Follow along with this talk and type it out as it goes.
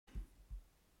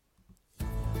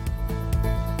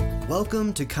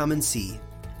Welcome to Come and See,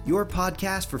 your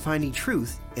podcast for finding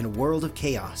truth in a world of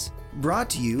chaos. Brought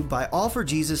to you by All for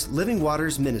Jesus Living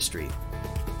Waters Ministry.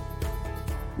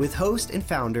 With host and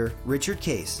founder Richard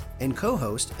Case and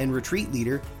co-host and retreat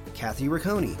leader Kathy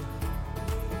Riccone.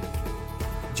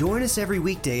 Join us every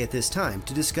weekday at this time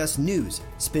to discuss news,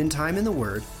 spend time in the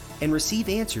Word, and receive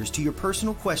answers to your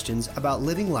personal questions about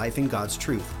living life in God's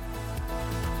truth.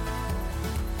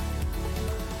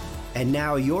 And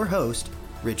now your host,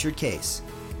 Richard Case.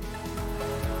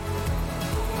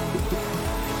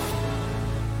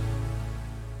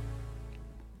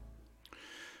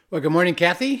 Well, good morning,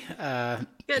 Kathy.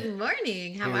 Good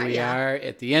morning. How are you? Here we are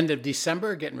at the end of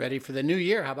December, getting ready for the new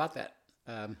year. How about that?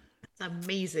 It's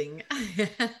amazing.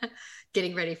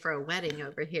 Getting ready for a wedding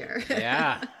over here.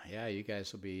 Yeah, you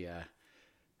guys will be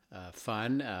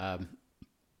fun.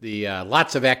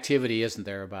 Lots of activity, isn't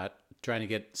there, about trying to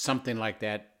get something like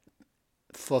that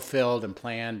fulfilled and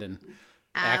planned and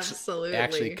Absolutely.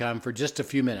 actually come for just a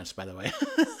few minutes, by the way.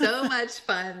 So much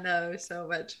fun, though. So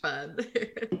much fun.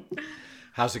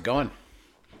 How's it going?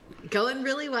 Going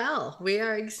really well. We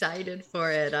are excited for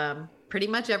it. Pretty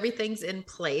much everything's in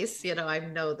place. I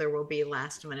know there will be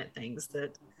last minute things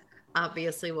that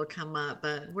obviously will come up,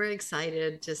 but we're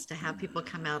excited just to have people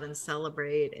come out and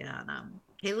celebrate. And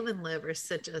Caleb and Liv are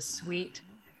such a sweet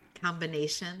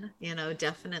combination.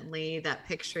 Definitely that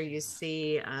picture you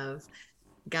see of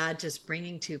God just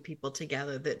bringing two people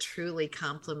together that truly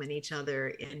complement each other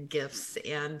in gifts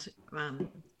and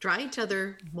draw each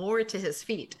other more to his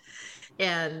feet.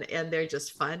 And they're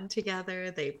just fun together.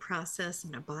 They process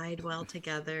and abide well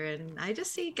together. And I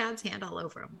just see God's hand all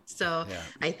over them. So yeah.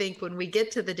 I think when we get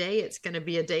to the day, it's going to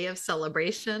be a day of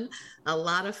celebration, a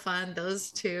lot of fun. Those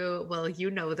two, well,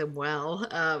 you know them well.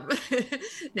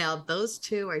 Now, those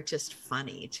two are just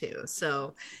funny too.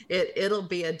 So it'll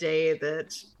be a day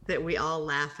that we all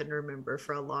laugh and remember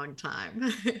for a long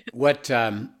time. What,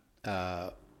 where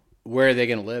are they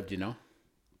going to live? Do you know?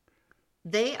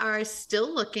 They are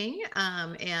still looking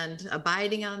and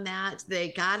abiding on that.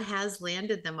 God has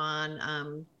landed them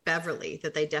on Beverly,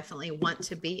 that they definitely want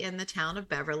to be in the town of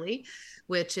Beverly,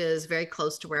 which is very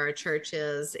close to where our church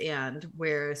is and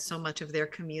where so much of their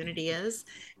community is.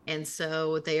 And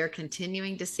so they are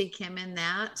continuing to seek him in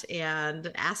that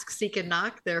and ask, seek, and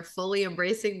knock. They're fully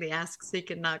embracing the ask, seek,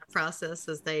 and knock process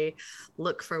as they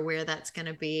look for where that's going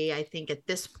to be. I think at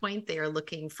this point they are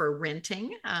looking for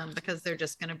renting because they're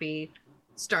just going to be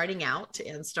starting out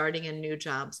and starting in new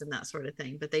jobs and that sort of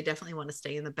thing. But they definitely want to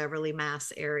stay in the Beverly,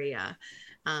 Mass area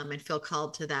and feel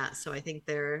called to that. So I think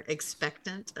they're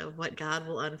expectant of what God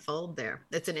will unfold there.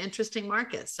 It's an interesting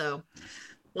market. So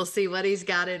we'll see what he's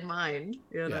got in mind,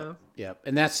 know. Yeah.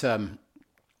 And that's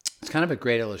it's kind of a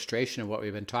great illustration of what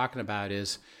we've been talking about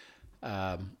is,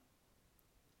 thy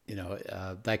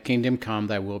kingdom come,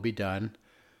 thy will be done.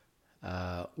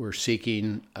 We're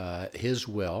seeking his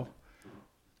will.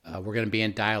 We're going to be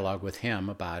in dialogue with him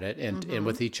about it and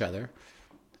with each other.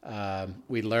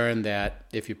 We learn that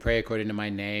if you pray according to my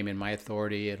name and my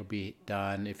authority, it'll be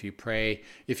done. If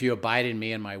you abide in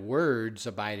me and my words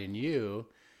abide in you,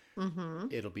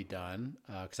 it'll be done.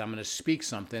 Because I'm going to speak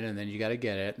something and then you got to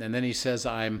get it. And then he says,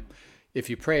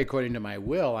 if you pray according to my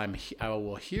will, I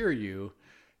will hear you.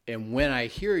 And when I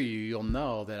hear you, you'll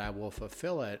know that I will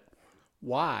fulfill it.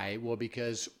 Why? Well,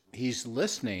 because he's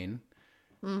listening.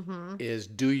 Is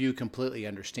do you completely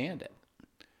understand it?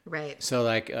 Right. So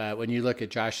like when you look at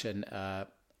Josh and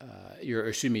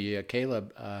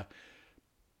Caleb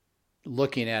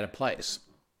looking at a place,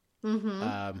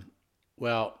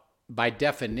 well, by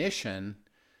definition,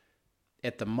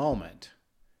 at the moment,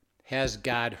 has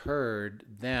God heard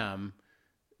them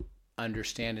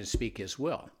understand and speak his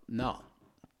will? No.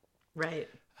 Right.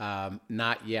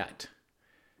 Not yet.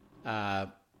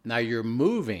 Now you're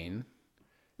moving.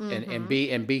 And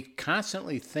be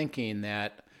constantly thinking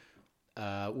that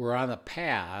we're on a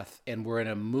path and we're in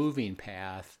a moving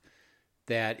path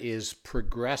that is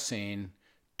progressing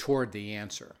toward the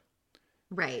answer.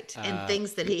 Right. And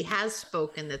things that he has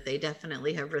spoken that they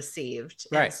definitely have received.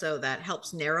 Right. And so that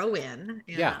helps narrow in.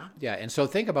 Yeah. And so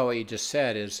think about what you just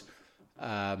said is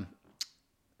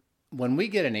when we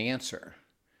get an answer,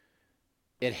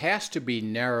 it has to be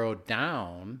narrowed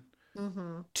down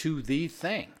to the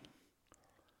thing.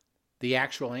 The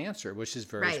actual answer, which is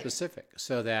very specific,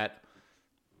 so that,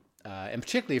 and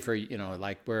particularly for,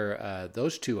 like where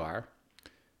those two are,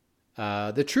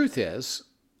 the truth is,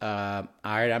 all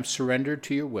right, I'm surrendered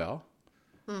to your will.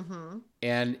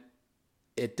 And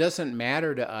it doesn't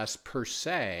matter to us per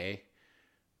se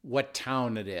what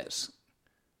town it is.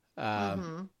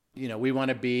 We're going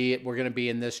to be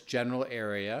in this general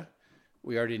area.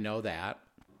 We already know that.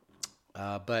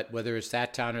 But whether it's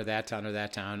that town or that town or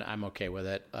that town, I'm okay with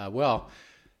it. Well,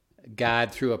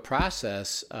 God, through a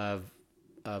process of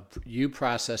you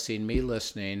processing, me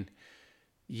listening,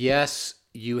 yes,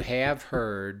 you have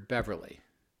heard Beverly.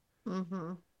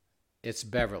 Mm-hmm. It's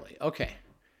Beverly. Okay.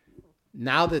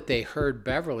 Now that they heard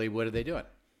Beverly, what are they doing?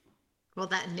 Well,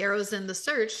 that narrows in the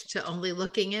search to only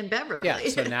looking in Beverly. Yeah.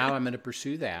 So now I'm going to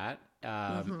pursue that.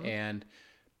 And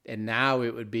now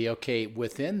it would be, okay,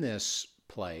 within this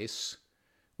place,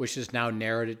 which has now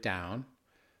narrowed it down,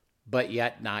 but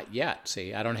yet not yet.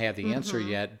 See, I don't have the answer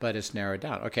yet, but it's narrowed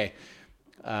down. Okay.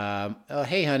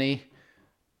 Hey, honey,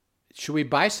 should we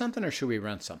buy something or should we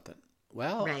rent something?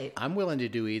 Well, Right. I'm willing to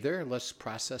do either. Let's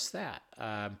process that.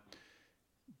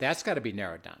 That's got to be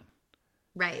narrowed down.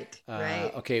 Right.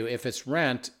 Right. Okay, if it's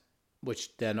rent,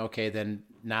 which then, okay, then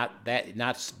not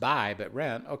buy, but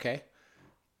rent. Okay.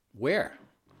 Where?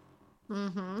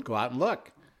 Go out and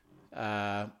look.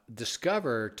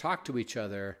 Discover, talk to each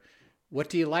other. What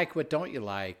do you like? What don't you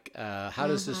like? How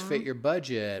does this fit your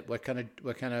budget? What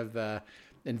kind of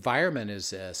environment is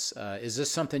this? Is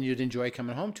this something you'd enjoy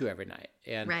coming home to every night?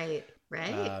 And Right.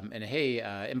 Right. and hey,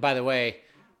 and by the way,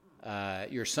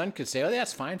 your son could say, "Oh,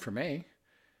 that's fine for me,"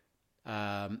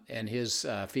 and his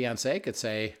fiance could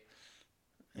say,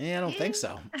 "I don't think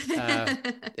so.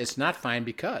 It's not fine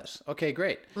because." Okay,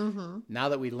 great. Now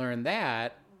that we learned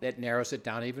that, it narrows it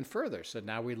down even further. So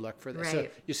now we look for this. So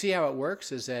Right. you see how it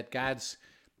works? Is that God's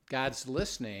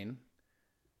listening?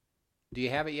 Do you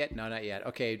have it yet? No, not yet.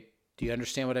 Okay. Do you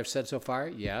understand what I've said so far?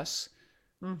 Yes.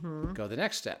 Go the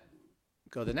next step.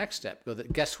 Go the next step.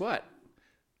 Guess what?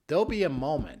 There'll be a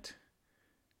moment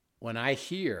when I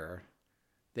hear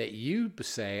that you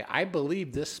say, "I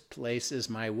believe this place is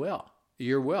my will,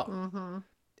 your will."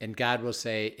 And God will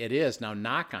say, "It is. Now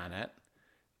knock on it."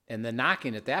 And the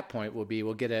knocking at that point will be,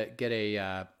 we'll get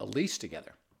a lease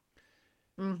together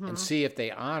and see if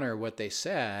they honor what they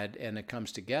said, and it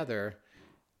comes together.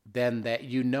 Then that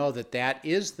that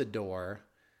is the door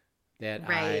that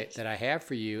Right. I have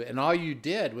for you, and all you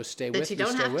did was stay That with you me.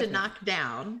 don't Stay have with to me. knock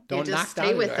down. Don't You knock just stay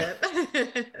down with the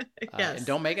it. Yes. And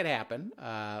don't make it happen,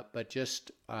 but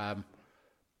just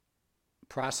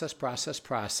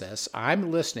process.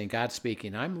 I'm listening. God's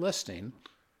speaking. I'm listening.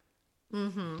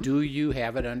 Do you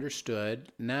have it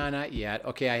understood? No, not yet.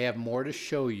 Okay, I have more to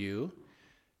show you.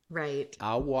 Right.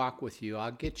 I'll walk with you.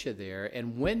 I'll get you there.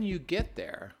 And when you get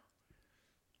there,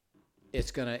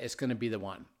 it's gonna be the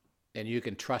one, and you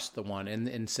can trust the one.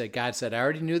 And say, God said, I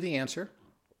already knew the answer.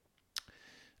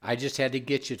 I just had to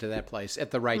get you to that place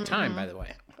at the right time. By the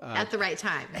way, At the right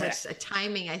time, which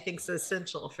timing I think is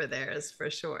essential for theirs for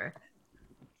sure.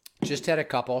 just had a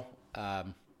couple.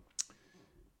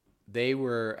 They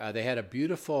had a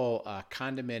beautiful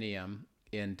condominium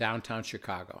in downtown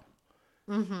Chicago.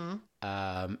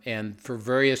 And for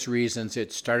various reasons,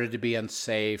 it started to be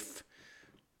unsafe.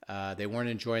 They weren't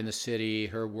enjoying the city.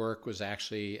 Her work was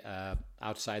actually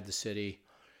outside the city.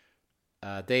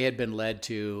 They had been led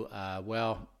to,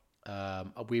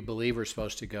 we believe we're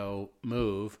supposed to go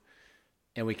move,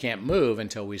 and we can't move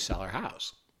until we sell our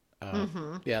house.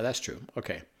 Yeah, that's true.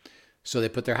 Okay. So they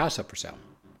put their house up for sale.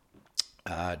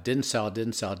 Didn't sell.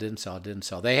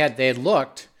 They had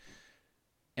looked,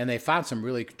 and they found some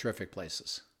really terrific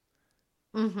places.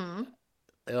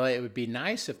 It would be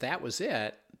nice if that was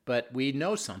it, but we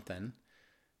know something.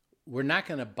 We're not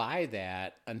going to buy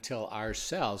that until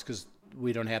ourselves, because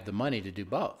we don't have the money to do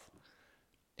both.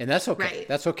 And that's okay. Right.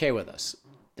 That's okay with us.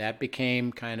 That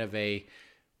became kind of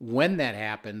when that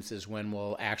happens is when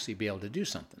we'll actually be able to do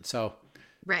something. So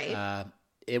Right.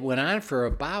 it went on for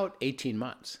about 18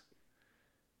 months.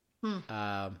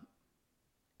 And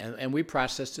we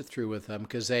processed it through with them,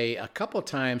 because a couple of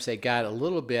times they got a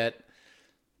little bit,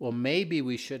 well, maybe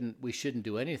we shouldn't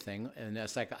do anything. And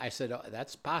that's like, I said, oh,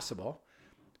 that's possible,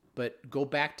 but go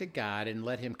back to God and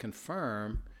let him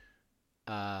confirm,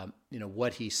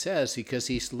 what he says, because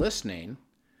he's listening.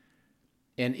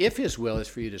 And if his will is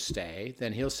for you to stay,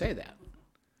 then he'll say that.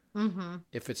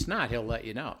 If it's not, he'll let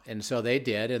you know. And so they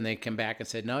did, and they came back and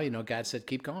said, no, God said,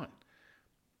 keep going.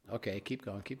 Okay, keep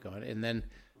going. And then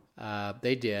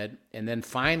they did. And then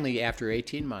finally, after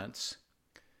 18 months,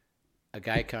 a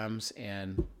guy comes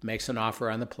and makes an offer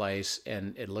on the place,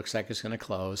 and it looks like it's going to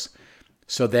close.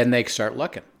 So then they start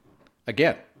looking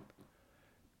again.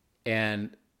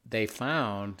 And they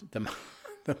found the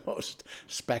most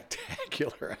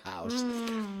spectacular house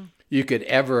you could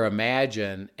ever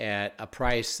imagine, at a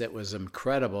price that was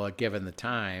incredible given the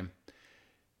time.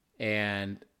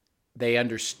 And they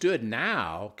understood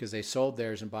now, because they sold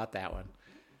theirs and bought that one.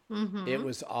 It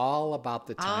was all about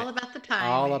the time. All about the timing.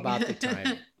 All about the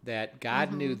timing. That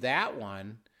God knew that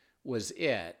one was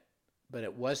it, but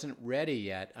it wasn't ready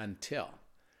yet until.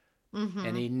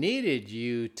 And he needed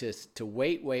you to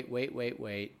wait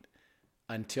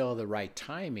until the right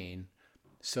timing,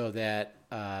 so that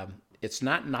it's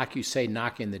not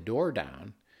knocking the door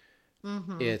down.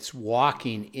 It's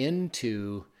walking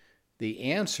into the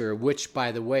answer, which,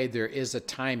 by the way, there is a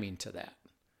timing to that.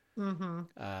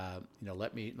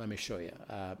 Let me show you.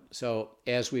 So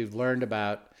as we've learned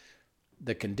about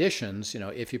the conditions,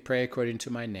 if you pray according to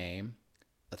my name,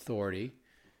 authority,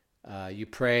 you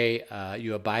pray,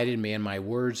 you abide in me and my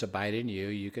words abide in you,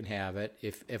 you can have it.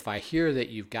 If I hear that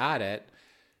you've got it,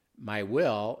 my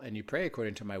will, and you pray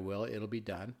according to my will, it'll be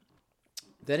done.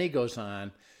 Then he goes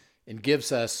on and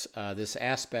gives us this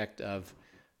aspect of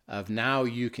now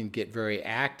you can get very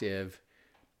active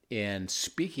in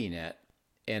speaking it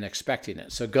and expecting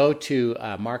it. So go to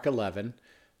Mark 11,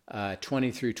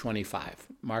 20 through 25.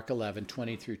 Mark 11,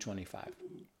 20 through 25.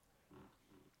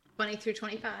 20 through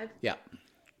 25? Yeah.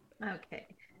 Okay.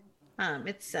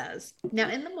 It says, "Now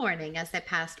in the morning, as they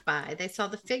passed by, they saw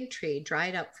the fig tree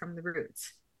dried up from the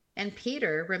roots. And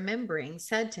Peter, remembering,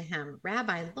 said to him,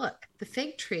 'Rabbi, look, the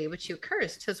fig tree which you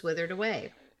cursed has withered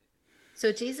away.'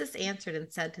 So Jesus answered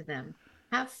and said to them,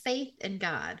 'Have faith in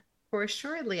God. For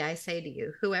assuredly I say to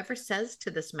you, whoever says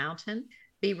to this mountain,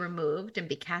 be removed and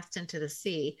be cast into the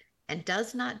sea, and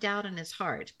does not doubt in his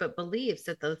heart, but believes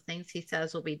that those things he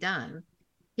says will be done,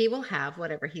 he will have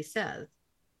whatever he says.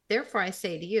 Therefore I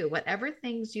say to you, whatever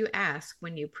things you ask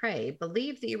when you pray,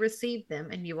 believe that you receive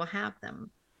them and you will have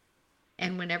them.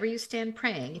 And whenever you stand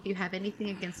praying, if you have anything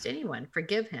against anyone,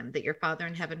 forgive him, that your Father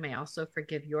in heaven may also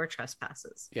forgive your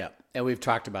trespasses.'" Yeah, and we've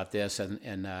talked about this,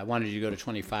 and I wanted you to go to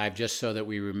 25 just so that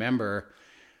we remember.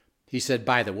 He said,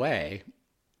 by the way,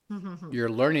 you're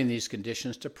learning these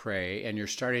conditions to pray, and you're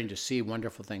starting to see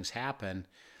wonderful things happen.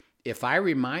 If I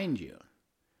remind you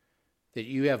that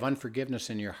you have unforgiveness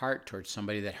in your heart towards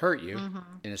somebody that hurt you,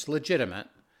 and it's legitimate,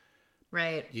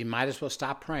 Right. you might as well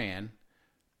stop praying,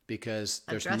 because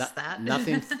there's that.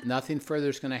 nothing further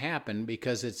is going to happen,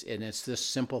 because it's this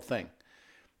simple thing.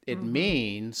 It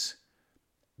means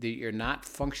that you're not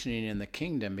functioning in the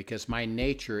kingdom, because my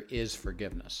nature is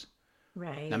forgiveness.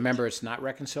 Right. Now remember, it's not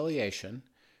reconciliation.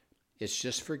 It's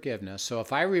just forgiveness. So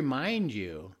if I remind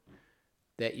you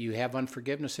that you have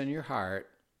unforgiveness in your heart,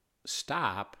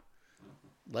 stop.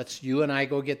 Let's you and I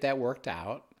go get that worked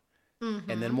out,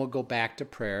 and then we'll go back to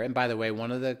prayer. And by the way,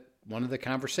 one of the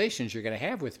conversations you're going to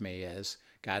have with me is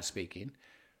God speaking.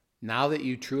 Now that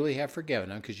you truly have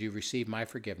forgiven him, because you've received my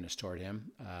forgiveness toward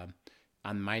him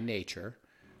on my nature,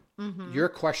 your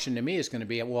question to me is going to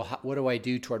be, well, what do I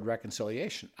do toward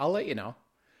reconciliation? I'll let you know.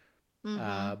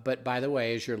 But by the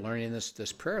way, as you're learning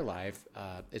this prayer life,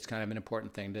 it's kind of an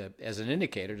important thing as an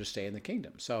indicator to stay in the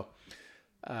kingdom. So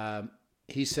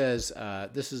he says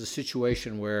this is a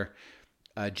situation where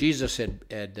Jesus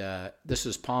had this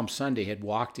is Palm Sunday, had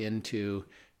walked into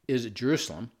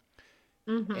Jerusalem,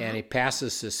 and he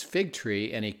passes this fig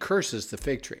tree, and he curses the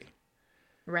fig tree.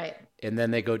 Right. And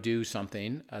then they go do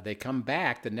something. They come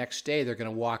back the next day. They're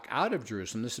going to walk out of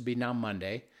Jerusalem. This would be now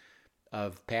Monday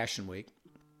of Passion Week.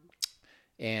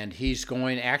 And he's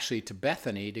going actually to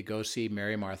Bethany to go see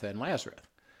Mary, Martha, and Lazarus.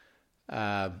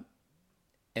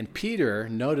 And Peter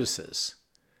notices,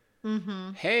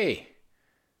 hey,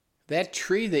 that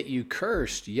tree that you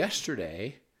cursed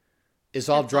yesterday is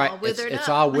all dry. It's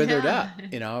all withered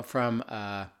up, from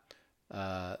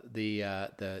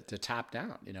the top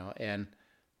down, and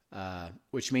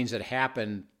which means it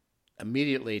happened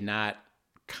immediately, not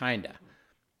kinda.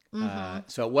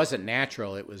 So it wasn't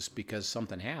natural. It was because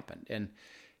something happened. And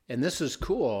this is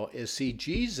cool, is see,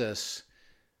 Jesus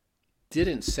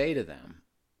didn't say to them,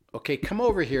 okay, come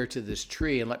over here to this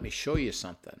tree and let me show you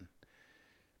something.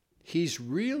 He's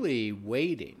really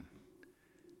waiting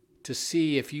to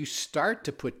see if you start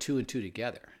to put two and two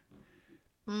together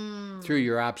through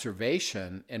your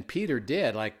observation. And Peter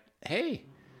did, like, hey,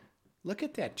 look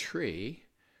at that tree.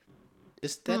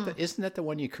 Isn't that the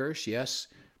one you cursed? Yes.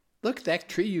 Look, that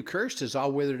tree you cursed is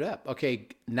all withered up. Okay,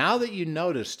 now that you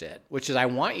noticed it, which is I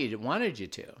wanted you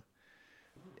to,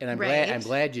 and I'm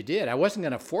glad you did. I wasn't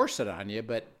going to force it on you,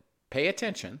 but pay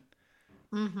attention.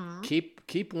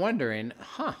 Keep wondering,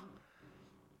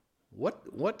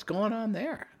 what's going on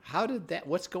there? How did that?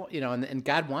 What's going? And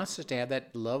God wants us to have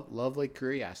that lovely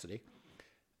curiosity.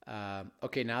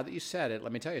 Okay, now that you said it,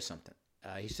 let me tell you something.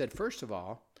 He said, first of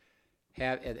all,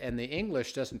 and the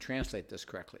English doesn't translate this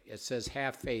correctly. It says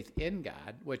have faith in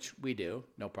God, which we do,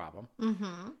 no problem.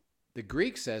 The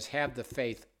Greek says have the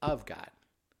faith of God.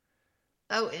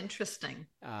 Oh, interesting.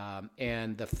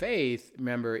 And the faith,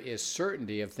 remember, is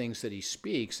certainty of things that he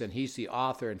speaks, and he's the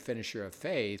author and finisher of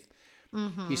faith.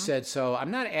 He said, so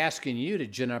I'm not asking you to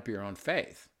gin up your own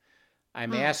faith.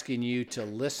 I'm asking you to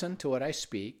listen to what I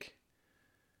speak,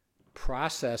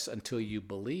 process until you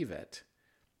believe it,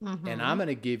 and I'm going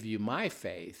to give you my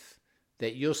faith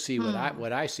that you'll see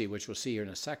what I see, which we'll see here in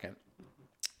a second.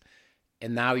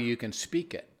 And now you can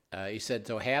speak it. He said,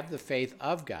 so have the faith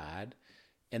of God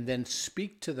and then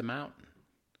speak to the mountain.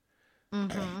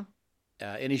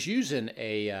 And he's using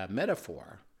a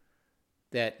metaphor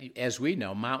that, as we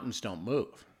know, mountains don't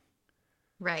move.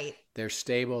 Right. They're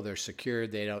stable, they're secure,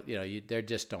 they don't, they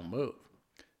just don't move.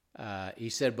 He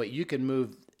said, but you can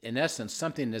move, in essence,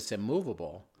 something that's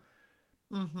immovable.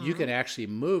 You can actually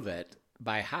move it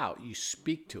by how? You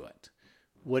speak to it.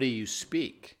 What do you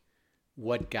speak?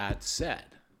 What God said.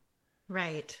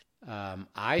 Right.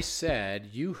 I said,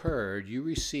 you heard, you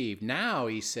received. Now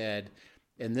he said,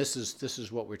 and this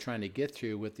is what we're trying to get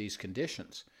through with these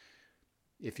conditions.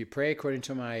 If you pray according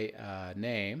to my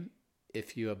name,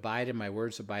 if you abide in my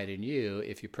words, abide in you.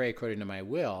 If you pray according to my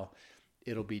will,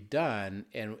 it'll be done.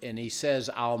 And he says,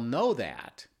 I'll know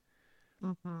that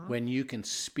when you can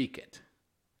speak it.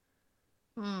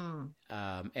 And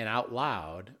out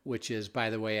loud, which is, by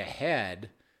the way,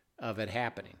 ahead of it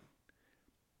happening.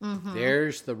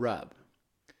 There's the rub.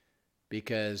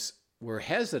 Because we're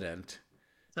hesitant.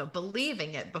 So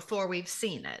believing it before we've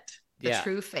seen it. The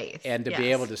true faith. And to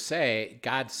be able to say,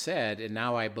 God said, and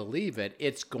now I believe it,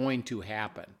 it's going to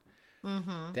happen.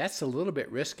 That's a little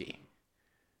bit risky.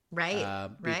 Right.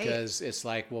 Because it's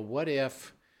like, well, what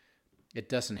if it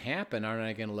doesn't happen? Aren't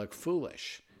I going to look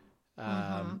foolish?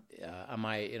 Am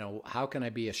I, how can I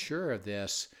be assured of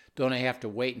this? Don't I have to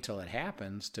wait until it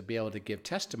happens to be able to give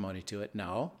testimony to it?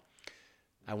 No.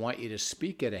 I want you to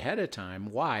speak it ahead of time.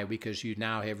 Why? Because you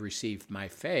now have received my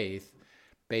faith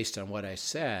based on what I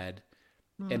said.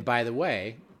 And by the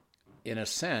way, in a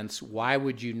sense, why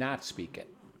would you not speak it?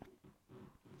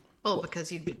 Oh,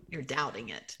 because you're doubting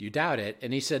it. You doubt it.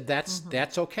 And he said,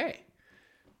 that's okay.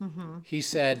 He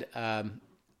said,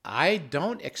 I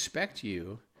don't expect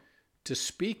you to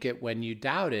speak it when you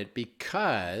doubt it,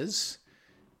 because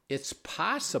it's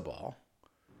possible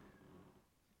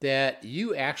that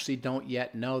you actually don't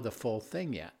yet know the full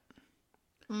thing yet.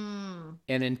 And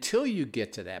until you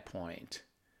get to that point,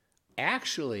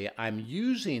 actually, I'm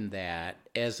using that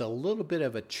as a little bit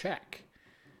of a check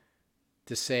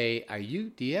to say,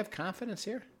 do you have confidence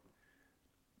here?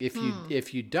 If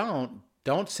you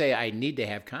don't say I need to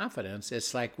have confidence.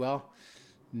 It's like, well,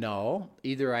 no,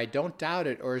 either I don't doubt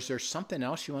it, or is there something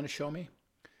else you want to show me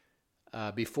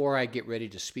before I get ready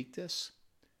to speak this?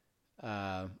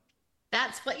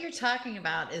 That's what you're talking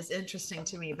about is interesting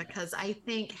to me, because I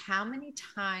think how many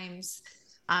times,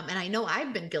 and I know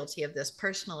I've been guilty of this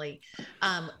personally,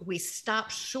 we stop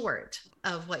short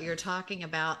of what you're talking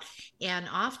about. And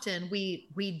often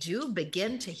we do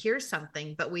begin to hear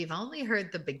something, but we've only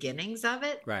heard the beginnings of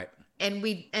it. Right. And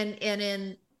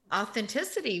in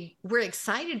authenticity, we're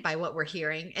excited by what we're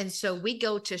hearing. And so we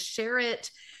go to share it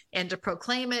and to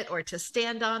proclaim it, or to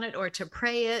stand on it, or to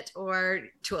pray it, or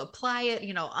to apply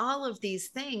it, all of these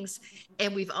things.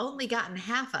 And we've only gotten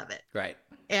half of it. Right.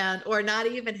 Or not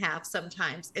even half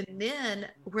sometimes. And then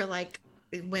we're like,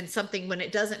 when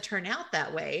it doesn't turn out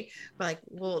that way, we're like,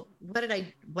 well, what did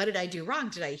I do wrong?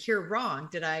 Did I hear wrong?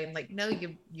 I'm like, no,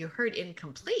 you heard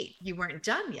incomplete. You weren't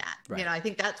done yet. Right. I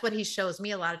think that's what he shows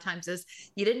me a lot of times is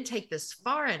you didn't take this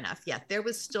far enough yet. There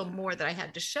was still more that I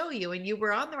had to show you, and you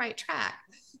were on the right track,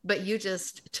 but you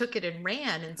just took it and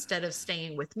ran instead of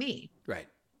staying with me. Right.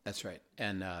 That's right.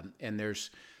 And there's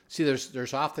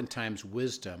oftentimes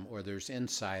wisdom, or there's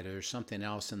insight, or there's something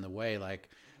else in the way. Like,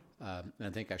 and I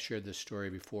think I've shared this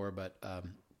story before, but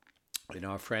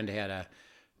a friend had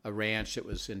a ranch that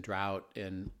was in drought,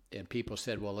 and people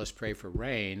said, well, let's pray for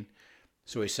rain.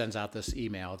 So he sends out this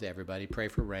email to everybody, pray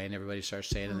for rain. Everybody starts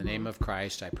saying, in the name of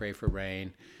Christ, I pray for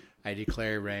rain. I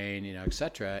declare rain, et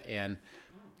cetera. And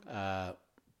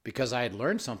because I had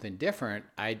learned something different,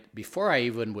 before I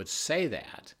even would say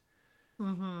that,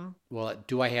 well,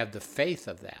 do I have the faith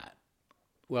of that?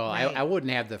 Well, right. I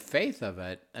wouldn't have the faith of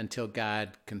it until God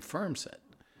confirms it.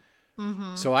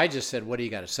 So I just said, what do you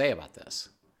got to say about this?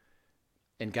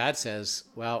 And God says,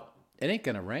 well, it ain't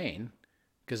going to rain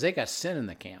because they got sin in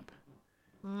the camp.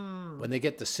 When they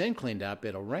get the sin cleaned up,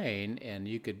 it'll rain. And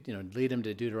you could, lead them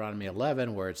to Deuteronomy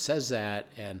 11 where it says that.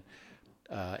 And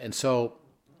so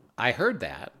I heard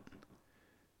that.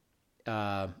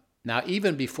 Now,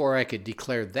 even before I could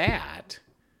declare that,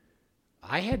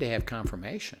 I had to have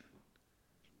confirmation.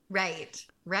 Right.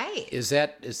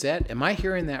 Am I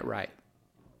hearing that right?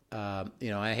 I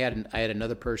had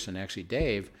another person, actually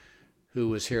Dave, who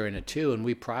was hearing it too, and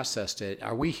we processed it.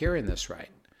 Are we hearing this right?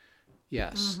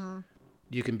 Yes.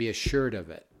 You can be assured of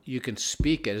it. You can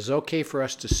speak it. It's okay for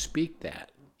us to speak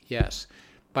that. Yes.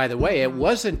 By the way, it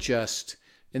wasn't just,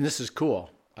 and this is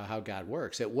cool how God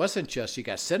works. It wasn't just you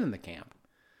got sin in the camp.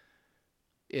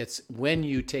 It's when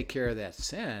you take care of that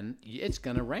sin, it's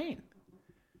going to rain.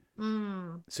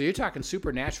 So you're talking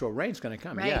supernatural rain's going to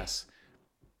come. Right. Yes.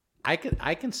 I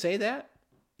can say that.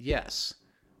 Yes.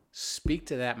 Speak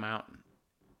to that mountain.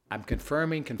 I'm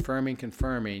confirming.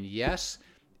 Yes.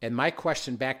 And my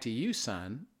question back to you,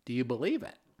 son, do you believe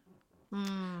it?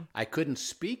 I couldn't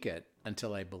speak it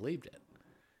until I believed it.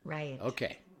 Right.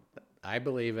 Okay. I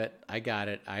believe it. I got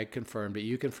it. I confirmed it.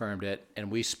 You confirmed it.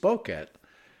 And we spoke it.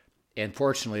 And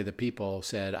fortunately, the people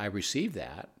said, I received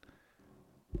that.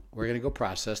 We're going to go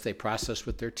process. They processed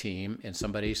with their team, and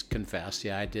somebody's confessed,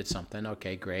 yeah, I did something.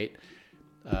 Okay, great.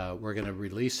 We're going to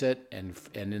release it. And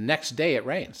the next day it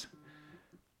rains.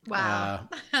 Wow.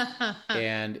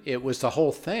 And it was the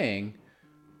whole thing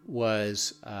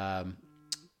was,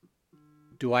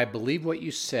 do I believe what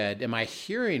you said? Am I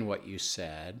hearing what you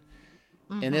said?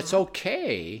 And it's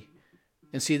okay.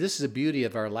 And see, this is the beauty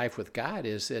of our life with God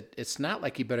is that it's not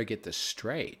like you better get this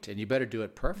straight and you better do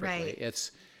it perfectly. Right.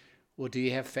 It's, well, do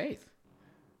you have faith?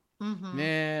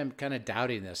 Nah, I'm kind of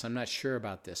doubting this. I'm not sure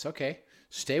about this. Okay,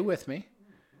 stay with me.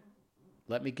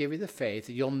 Let me give you the faith.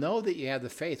 You'll know that you have the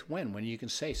faith when you can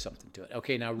say something to it.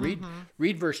 Okay, now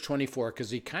read verse 24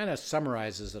 because he kind of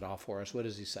summarizes it all for us. What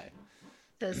does he say?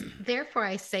 Says, therefore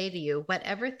I say to you,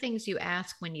 whatever things you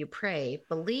ask when you pray,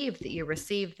 believe that you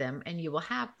receive them and you will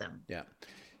have them. Yeah.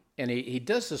 And he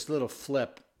does this little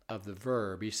flip of the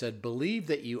verb. He said, believe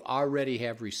that you already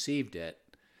have received it,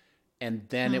 and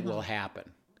then it will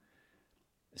happen.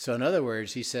 So in other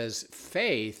words, he says,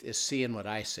 faith is seeing what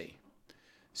I see.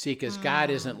 See, because God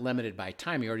isn't limited by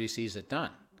time. He already sees it done.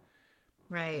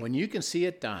 Right. When you can see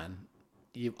it done,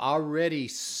 you've already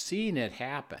seen it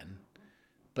happen,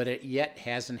 but it yet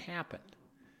hasn't happened.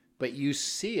 But you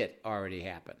see it already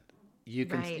happened. You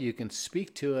can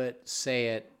speak to it, say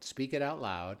it, speak it out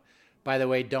loud. By the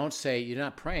way, don't say, you're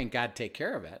not praying, God take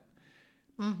care of it.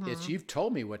 It's, you've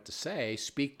told me what to say.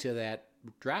 Speak to that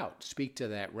drought. Speak to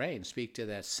that rain. Speak to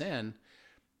that sin.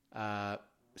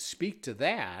 Speak to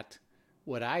that,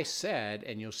 what I said,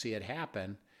 and you'll see it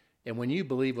happen. And when you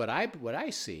believe what I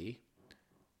see,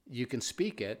 you can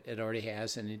speak it. It already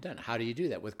has, and you've done it. How do you do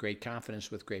that? With great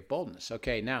confidence, with great boldness.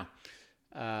 Okay, now,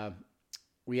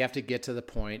 we have to get to the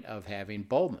point of having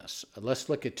boldness. Let's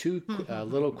look at two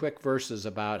little quick verses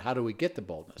about how do we get the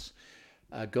boldness.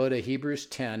 Go to Hebrews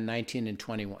 10, 19 to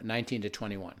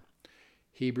 21.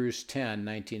 Hebrews 10,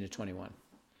 19 to 21.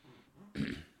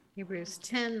 Hebrews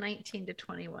 10, 19 to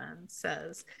 21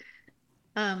 says,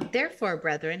 therefore,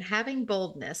 brethren, having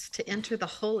boldness to enter the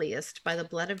holiest by the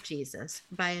blood of Jesus,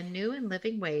 by a new and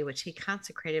living way which he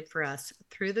consecrated for us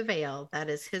through the veil, that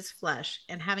is his flesh,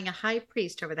 and having a high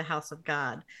priest over the house of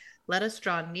God, let us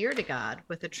draw near to God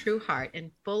with a true heart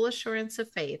in full assurance of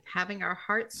faith, having our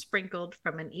hearts sprinkled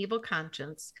from an evil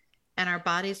conscience and our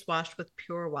bodies washed with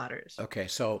pure waters. Okay,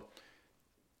 so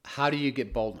how do you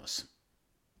get boldness?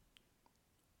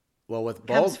 Well, with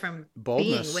Comes from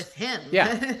boldness, being with him.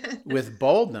 Yeah, with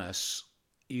boldness,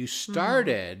 you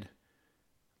started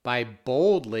by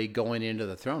boldly going into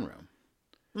the throne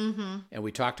room. And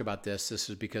we talked about this. This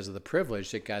is because of the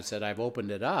privilege that God said, I've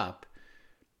opened it up,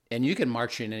 and you can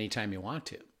march in anytime you want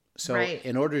to. So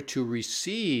in order to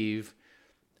receive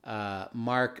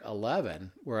Mark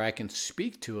 11, where I can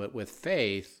speak to it with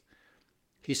faith,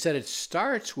 he said it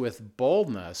starts with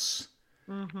boldness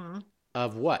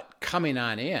of what? Coming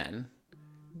on in.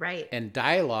 Right. And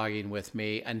dialoguing with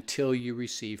me until you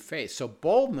receive faith. So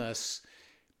boldness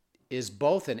is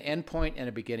both an end point and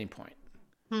a beginning point.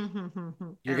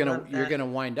 You're gonna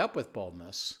wind up with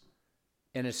boldness.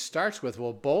 And it starts with,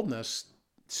 well, boldness,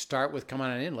 start with come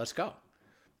on in, let's go.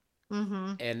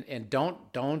 And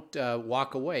don't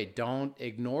walk away. Don't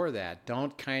ignore that.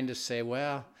 Don't kind of say,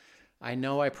 well, I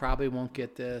know I probably won't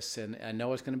get this, and I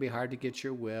know it's going to be hard to get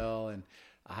your will, and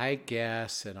I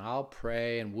guess, and I'll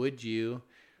pray, and would you?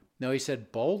 No, he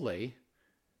said boldly,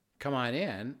 come on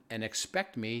in and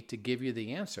expect me to give you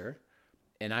the answer,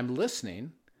 and I'm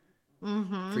listening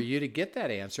for you to get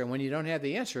that answer. And when you don't have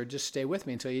the answer, just stay with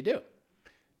me until you do.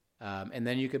 And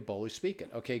then you could boldly speak it.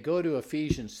 Okay, go to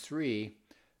Ephesians 3,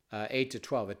 8 to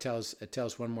 12. It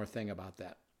tells one more thing about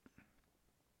that.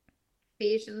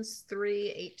 Ephesians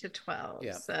 3, 8 to 12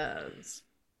 says,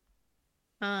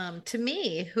 to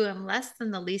me, who am less than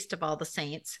the least of all the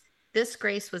saints, this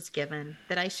grace was given,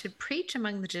 that I should preach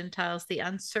among the Gentiles the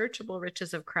unsearchable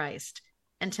riches of Christ,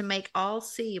 and to make all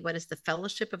see what is the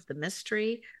fellowship of the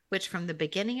mystery, which from the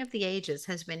beginning of the ages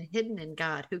has been hidden in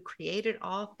God, who created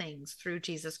all things through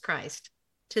Jesus Christ,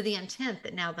 to the intent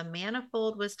that now the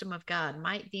manifold wisdom of God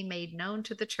might be made known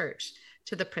to the church,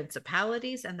 to the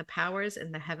principalities and the powers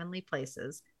in the heavenly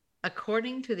places,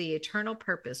 according to the eternal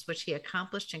purpose which he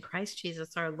accomplished in Christ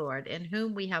Jesus our Lord, in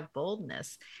whom we have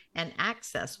boldness and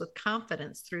access with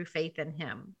confidence through faith in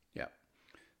him. Yeah.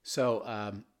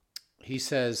 So he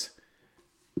says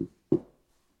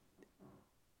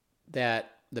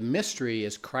that the mystery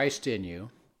is Christ in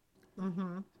you.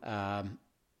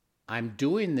 I'm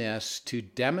doing this to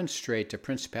demonstrate to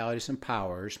principalities and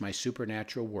powers my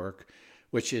supernatural work,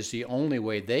 which is the only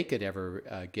way they could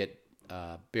ever get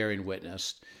bearing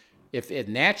witness. If it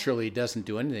naturally doesn't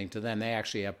do anything to them, they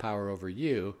actually have power over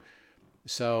you.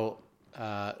 So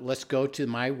let's go to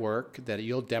my work that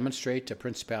you'll demonstrate to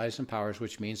principalities and powers,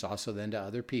 which means also then to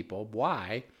other people.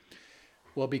 Why?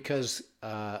 Well, because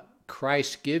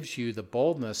Christ gives you the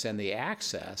boldness and the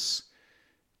access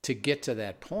to get to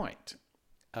that point.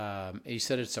 He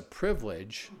said it's a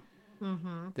privilege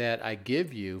that I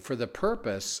give you for the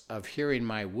purpose of hearing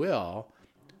my will,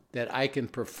 that I can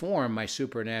perform my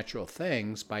supernatural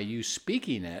things by you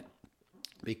speaking it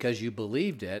because you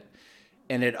believed it.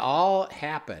 And it all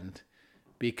happened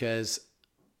because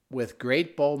with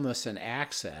great boldness and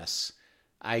access,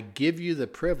 I give you the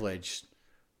privilege,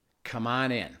 come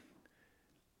on in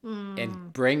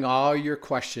and bring all your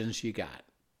questions you got.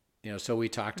 So we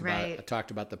talked about I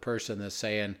talked about the person that's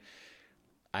saying,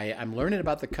 I'm learning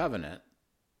about the covenant,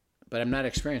 but I'm not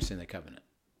experiencing the covenant.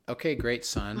 Okay, great,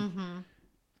 son.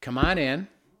 Come on in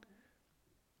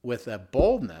with a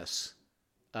boldness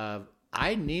of,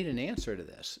 I need an answer to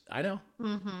this. I know.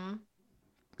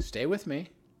 Stay with me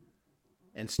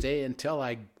and stay until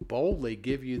I boldly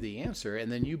give you the answer,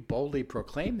 and then you boldly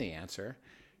proclaim the answer,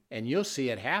 and you'll see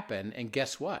it happen. And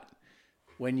guess what?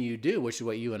 When you do, which is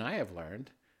what you and I have learned,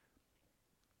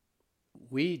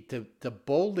 to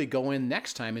boldly go in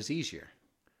next time is easier.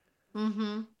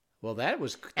 Well, that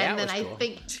was cool. I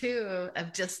think too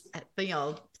of just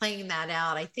playing that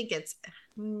out. I think it's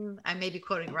I may be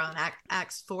quoting wrong.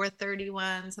 Acts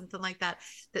 4:31, something like that.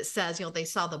 That says they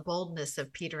saw the boldness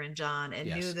of Peter and John and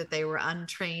knew that they were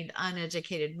untrained,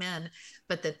 uneducated men,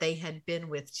 but that they had been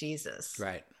with Jesus.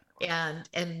 Right.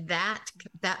 And that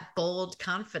bold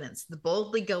confidence, the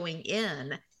boldly going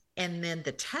in. And then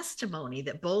the testimony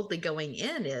that boldly going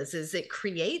in is it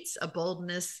creates a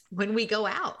boldness when we go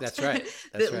out. That's right.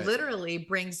 That literally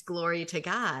brings glory to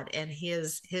God, and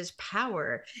his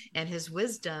power and his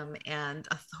wisdom and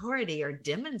authority are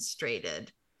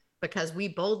demonstrated because we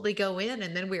boldly go in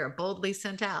and then we are boldly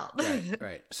sent out.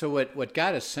 Right. So what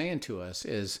God is saying to us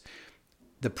is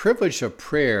the privilege of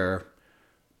prayer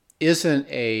isn't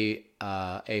a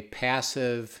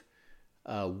passive,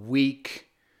 weak,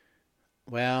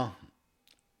 well,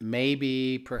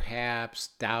 maybe, perhaps,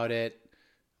 doubt it,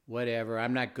 whatever.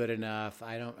 I'm not good enough.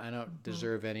 I don't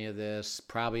deserve any of this.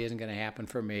 Probably isn't going to happen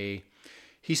for me.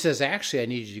 He says, actually, I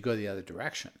need you to go the other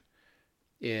direction.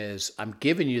 I'm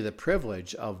giving you the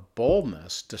privilege of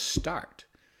boldness to start.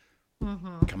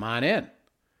 Come on in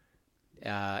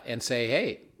and say,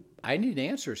 hey, I need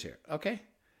answers here. Okay.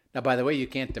 Now, by the way, you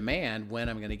can't demand when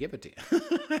I'm going to give it to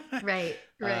you. Right.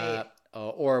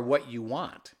 Or what you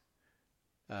want.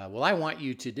 Well, I want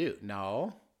you to do.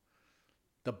 No.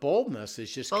 The boldness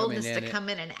is just boldness coming in. To come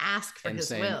in and ask for his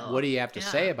saying, will. What do you have to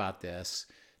say about this?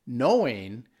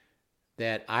 Knowing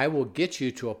that I will get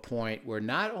you to a point where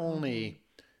not only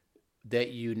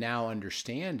that you now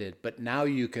understand it, but now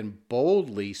you can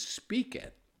boldly speak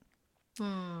it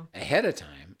ahead of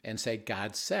time and say,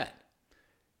 God said.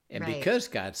 And because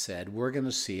God said, we're going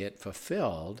to see it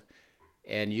fulfilled,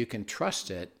 and you can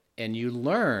trust it, and you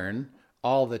learn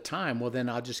all the time, well, then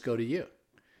I'll just go to you.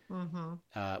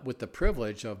 With the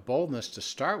privilege of boldness to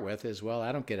start with is, well,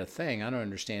 I don't get a thing. I don't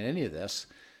understand any of this,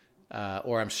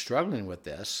 or I'm struggling with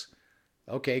this.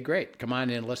 Okay, great. Come on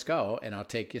in, let's go. And I'll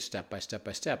take you step by step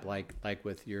by step, like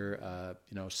with your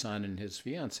son and his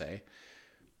fiance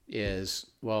is,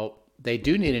 well, they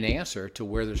do need an answer to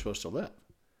where they're supposed to live.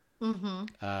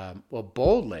 Well,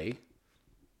 boldly,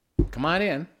 come on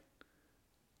in.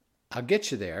 I'll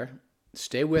get you there.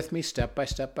 Stay with me step by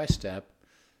step by step.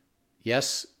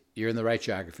 Yes, you're in the right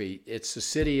geography. It's the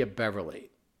city of Beverly.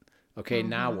 Okay,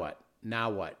 now what? Now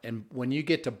what? And when you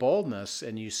get to boldness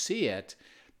and you see it,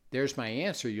 there's my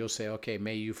answer. You'll say, okay,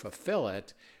 may you fulfill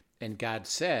it. And God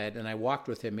said, and I walked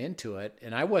with him into it.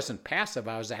 And I wasn't passive.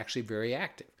 I was actually very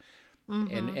active.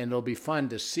 And it'll be fun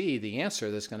to see the answer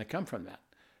that's going to come from that.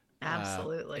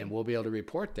 Absolutely. And we'll be able to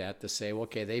report that to say,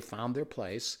 okay, they found their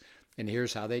place. and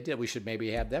here's how they did. We should maybe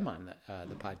have them on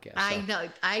the podcast. I know.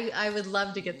 I would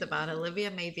love to get them on.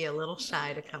 Olivia may be a little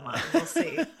shy to come on. We'll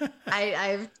see.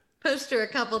 I've pushed her a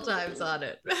couple times on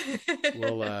it.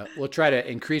 We'll try to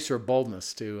increase her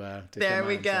boldness to there come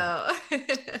we on, go.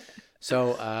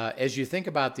 So as you think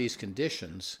about these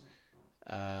conditions,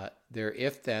 they're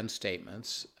if-then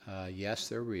statements. Yes,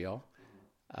 they're real.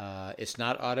 It's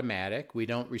not automatic. We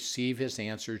don't receive his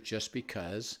answer just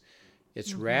because.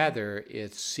 It's rather,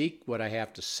 it's seek what I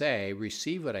have to say,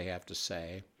 receive what I have to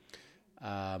say.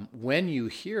 When you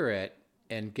hear it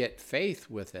and get faith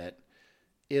with it,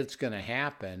 it's going to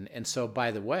happen. And so,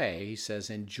 by the way, he says,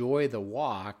 enjoy the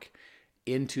walk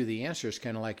into the answer. It's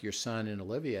kind of like your son and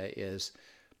Olivia is,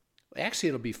 actually,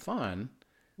 it'll be fun.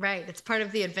 Right. It's part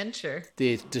of the adventure.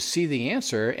 To see the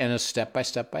answer and a step by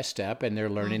step by step, and they're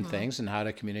learning things and how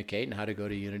to communicate and how to go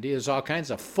to unity. There's all kinds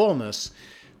of fullness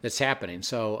that's happening.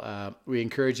 So we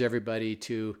encourage everybody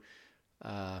to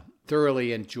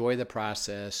thoroughly enjoy the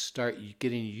process, start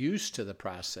getting used to the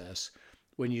process.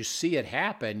 When you see it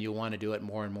happen, you want to do it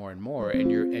more and more and more,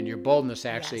 and your boldness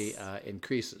actually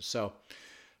increases. So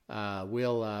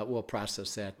we'll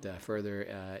process that further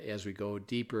as we go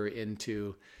deeper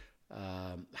into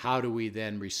how do we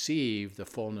then receive the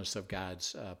fullness of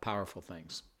God's powerful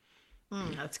things.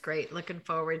 That's great. Looking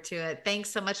forward to it. Thanks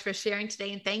so much for sharing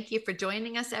today. And thank you for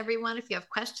joining us, everyone. If you have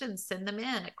questions, send them in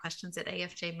at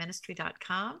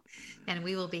questions@afjministry.com, and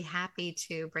we will be happy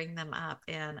to bring them up.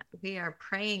 And we are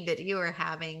praying that you are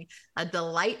having a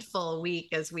delightful week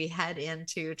as we head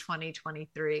into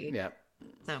 2023. Yeah.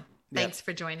 So thanks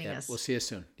for joining us. We'll see you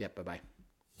soon. Yep. Bye-bye.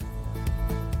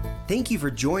 Thank you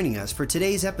for joining us for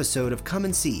today's episode of Come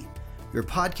and See, your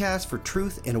podcast for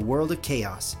truth in a world of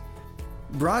chaos.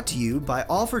 Brought to you by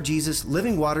All for Jesus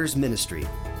Living Waters Ministry.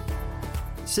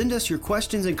 Send us your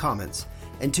questions and comments,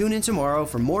 and tune in tomorrow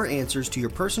for more answers to your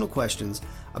personal questions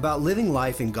about living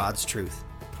life in God's truth.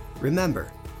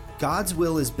 Remember, God's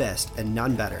will is best and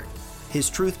none better. His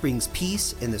truth brings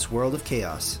peace in this world of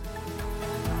chaos.